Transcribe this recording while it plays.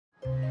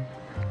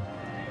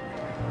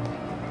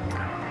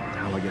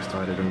get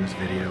started on this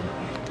video.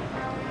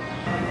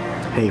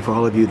 Hey, for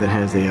all of you that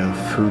has a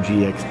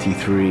Fuji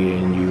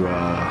X-T3 and you're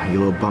a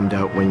little bummed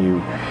out when you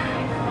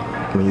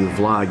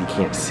vlog, you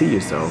can't see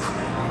yourself.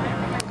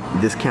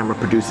 This camera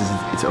produces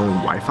its own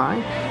Wi-Fi,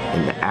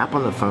 and the app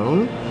on the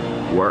phone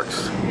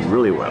works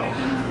really well.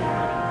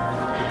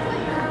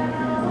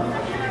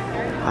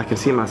 I can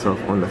see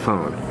myself on the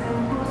phone,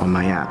 on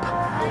my app.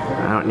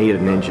 I don't need a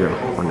ninja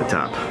on the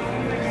top.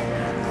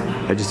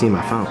 I just need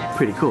my phone.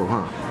 Pretty cool,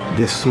 huh?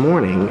 This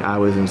morning, I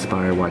was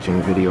inspired watching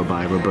a video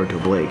by Roberto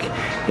Blake,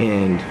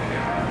 and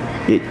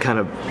it kind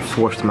of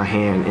forced my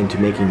hand into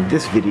making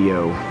this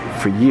video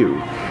for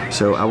you.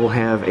 So I will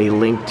have a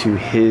link to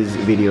his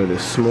video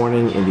this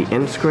morning in the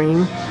end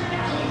screen.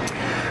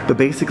 But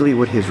basically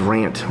what his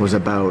rant was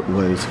about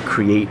was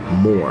create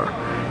more.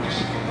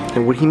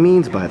 And what he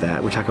means by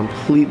that, which I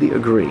completely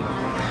agree,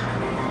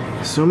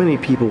 so many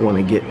people want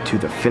to get to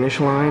the finish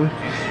line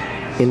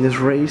in this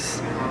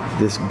race,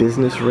 this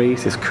business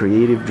race, this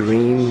creative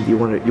dream. You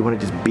want to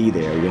just be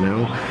there, you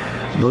know?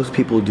 Most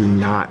people do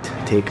not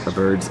take a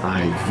bird's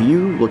eye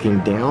view looking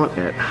down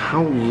at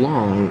how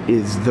long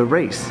is the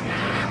race.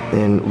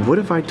 And what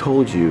if I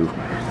told you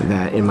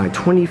that in my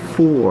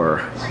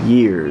 24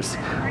 years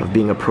of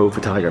being a pro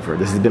photographer,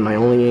 this has been my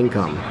only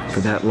income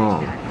for that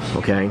long,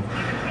 okay?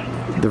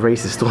 The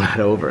race is still not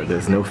over.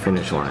 There's no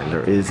finish line.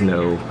 There is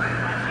no,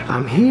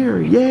 I'm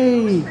here,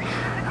 yay!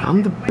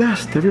 I'm the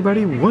best.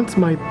 Everybody wants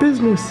my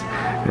business.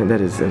 And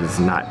that is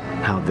not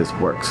how this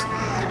works.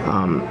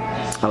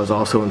 I was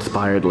also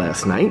inspired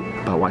last night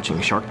by watching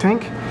Shark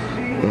Tank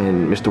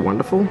and Mr.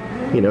 Wonderful,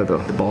 you know,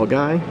 the bald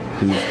guy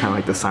who's kind of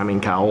like the Simon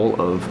Cowell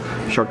of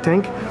Shark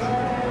Tank.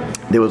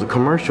 There was a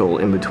commercial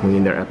in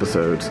between their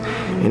episodes,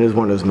 and it was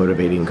one of those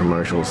motivating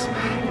commercials.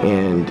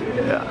 And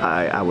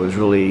I was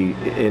really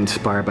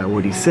inspired by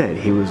what he said.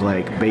 He was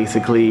like,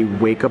 basically,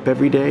 wake up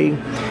every day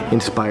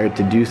inspired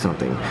to do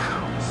something.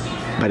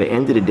 By the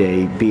end of the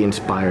day, be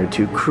inspired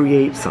to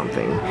create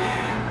something.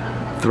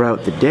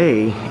 Throughout the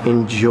day,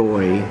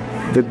 enjoy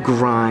the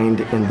grind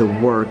and the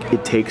work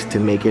it takes to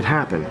make it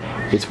happen.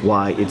 It's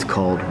why it's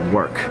called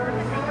work.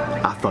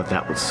 I thought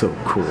that was so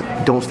cool.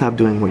 Don't stop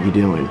doing what you're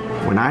doing.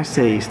 When I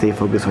say stay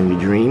focused on your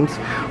dreams,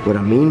 what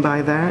I mean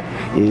by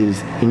that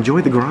is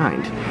enjoy the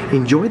grind.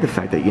 Enjoy the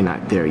fact that you're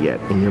not there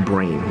yet in your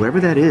brain. Wherever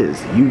that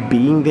is, you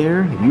being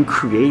there, you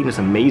creating this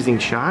amazing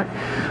shot,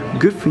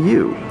 good for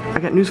you. I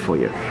got news for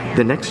you.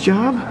 The next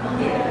job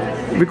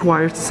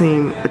requires the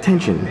same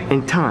attention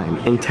and time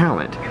and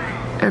talent.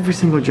 Every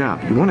single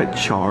job. You want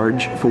to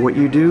charge for what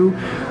you do,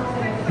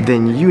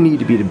 then you need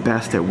to be the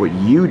best at what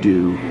you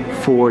do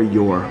for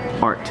your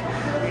art.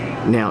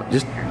 Now,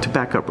 just to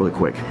back up really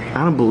quick,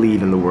 I don't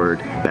believe in the word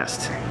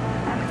best.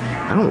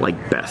 I don't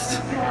like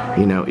best.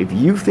 You know, if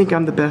you think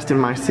I'm the best in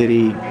my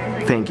city,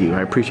 thank you.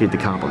 I appreciate the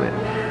compliment.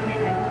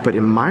 But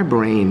in my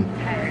brain,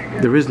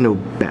 there is no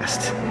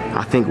best.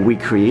 I think we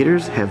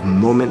creators have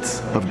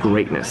moments of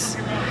greatness.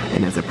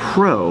 And as a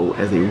pro,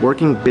 as a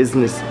working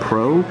business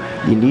pro,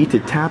 you need to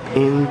tap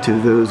into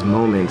those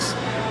moments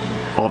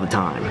all the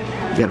time.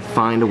 You gotta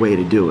find a way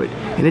to do it.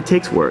 And it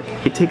takes work,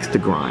 it takes the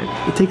grind,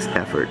 it takes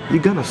effort.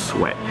 You're gonna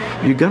sweat,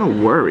 you're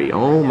gonna worry.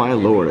 Oh my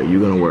Lord, are you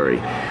gonna worry?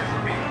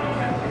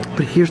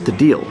 But here's the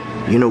deal,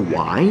 you know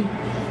why?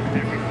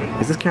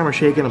 Is this camera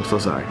shaking? I'm so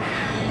sorry.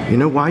 You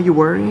know why you're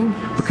worrying?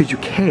 Because you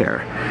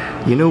care.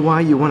 You know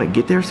why you wanna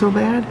get there so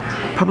bad?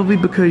 Probably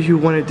because you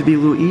want it to be a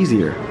little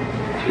easier.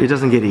 It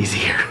doesn't get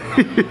easier.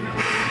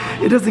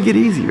 It doesn't get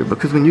easier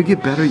because when you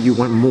get better, you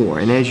want more.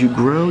 And as you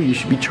grow, you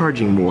should be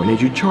charging more. And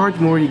as you charge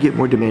more, you get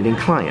more demanding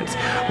clients.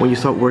 When you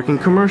start working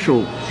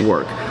commercial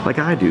work, like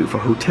I do for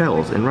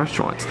hotels and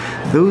restaurants,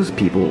 those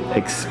people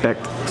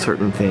expect a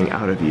certain thing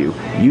out of you.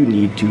 You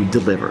need to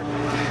deliver.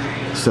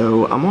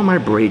 So I'm on my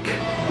break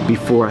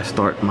before I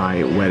start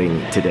my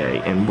wedding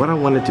today. And what I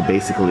wanted to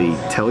basically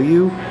tell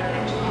you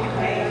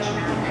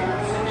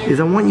is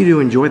I want you to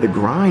enjoy the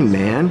grind,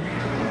 man.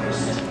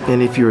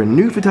 And if you're a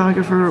new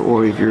photographer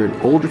or if you're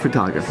an older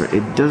photographer,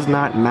 it does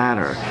not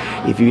matter.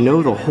 If you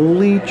know the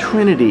holy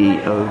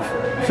trinity of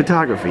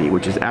photography,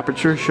 which is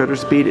aperture, shutter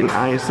speed, and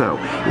ISO,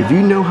 if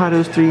you know how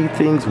those three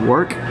things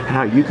work and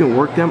how you can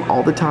work them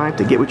all the time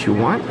to get what you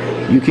want,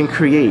 you can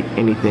create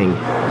anything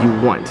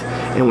you want.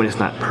 And when it's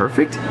not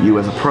perfect, you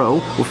as a pro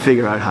will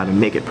figure out how to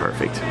make it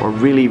perfect or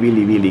really,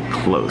 really, really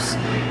close.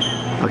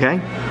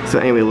 Okay? So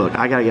anyway, look,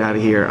 I gotta get out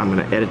of here. I'm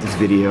gonna edit this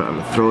video. I'm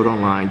gonna throw it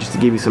online just to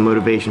give you some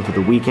motivation for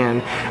the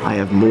weekend. I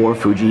have more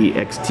Fuji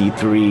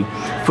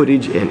X-T3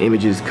 footage and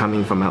images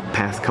coming from our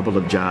past couple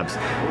of jobs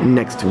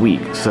next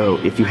week. So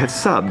if you have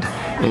subbed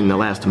in the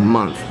last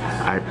month,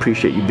 I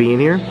appreciate you being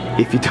here.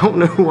 If you don't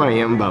know who I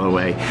am, by the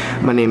way,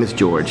 my name is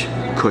George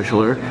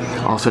Kushler,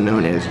 also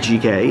known as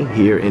GK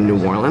here in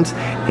New Orleans,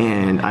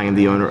 and I am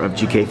the owner of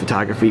GK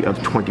Photography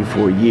of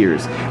 24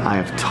 years. I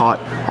have taught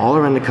all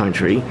around the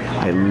country.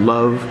 I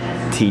love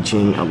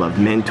teaching, I love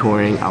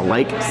mentoring, I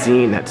like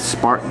seeing that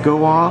spark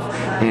go off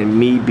and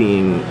me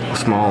being a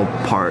small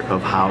part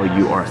of how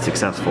you are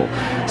successful.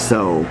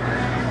 So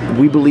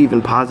we believe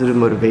in positive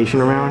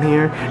motivation around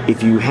here.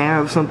 If you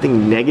have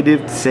something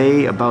negative to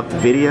say about the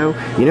video,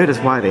 you notice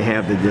why they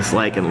have the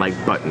dislike and like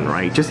button,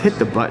 right? Just hit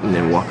the button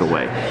and walk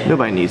away.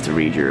 Nobody needs to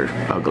read your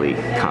ugly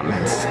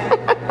comments.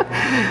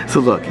 So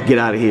look, get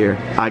out of here.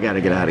 I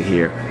gotta get out of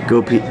here.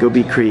 Go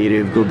be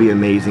creative, go be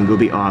amazing, go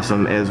be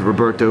awesome. As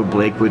Roberto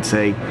Blake would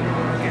say,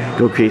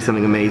 go create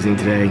something amazing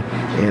today.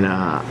 And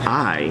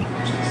I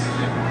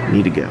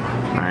need to go.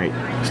 All right,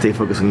 stay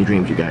focused on your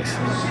dreams, you guys.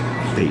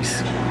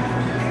 Peace.